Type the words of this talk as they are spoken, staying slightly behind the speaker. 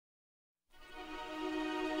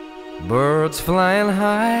birds flying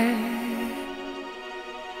high.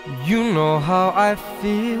 You know how I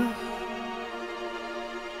feel.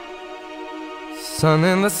 Sun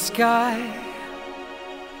in the sky.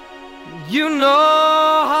 You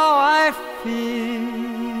know how I feel.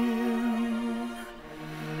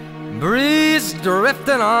 Breeze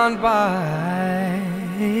drifting on by.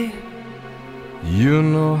 You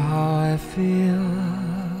know how I feel.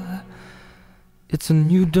 It's a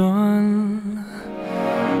new dawn.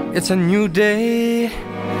 It's a new day.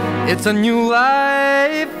 It's a new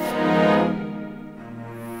life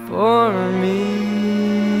for me.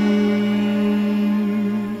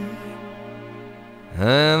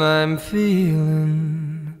 And I'm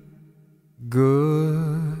feeling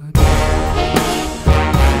good.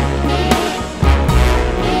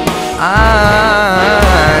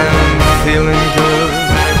 I'm feeling good.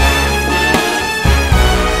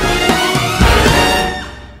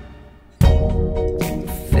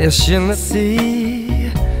 Fish in the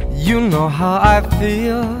sea, you know how I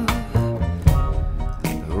feel.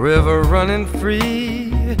 River running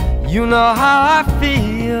free, you know how I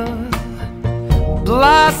feel.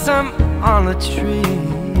 Blossom on a tree,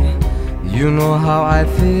 you know how I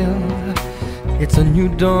feel. It's a new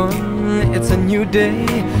dawn, it's a new day,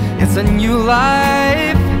 it's a new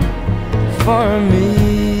life for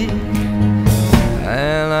me.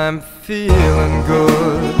 And I'm feeling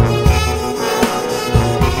good.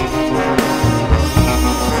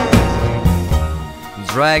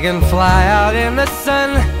 Dragonfly out in the sun,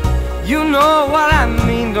 you know what I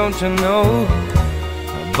mean, don't you know?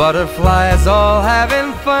 Butterflies all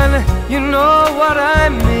having fun, you know what I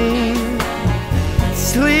mean.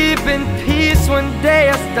 Sleep in peace when day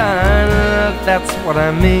is done, that's what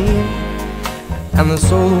I mean. And this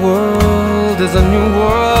whole world is a new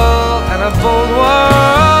world and a bold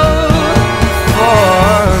world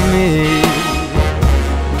for me.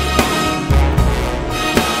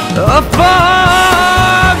 For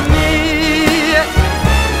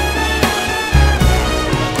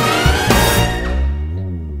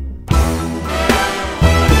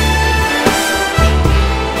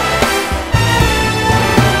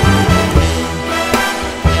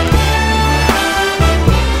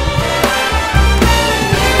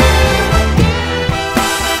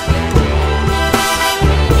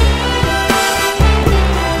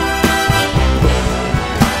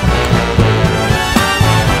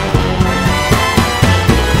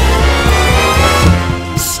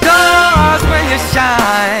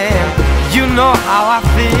you know how I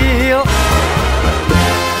feel.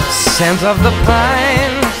 Scent of the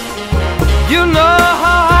pine, you know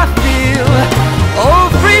how I feel. Oh,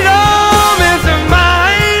 freedom is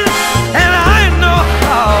mine, and I know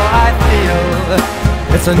how I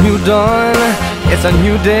feel. It's a new dawn, it's a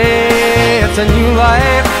new day, it's a new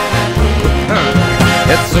life.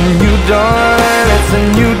 It's a new dawn, it's a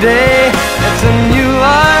new day,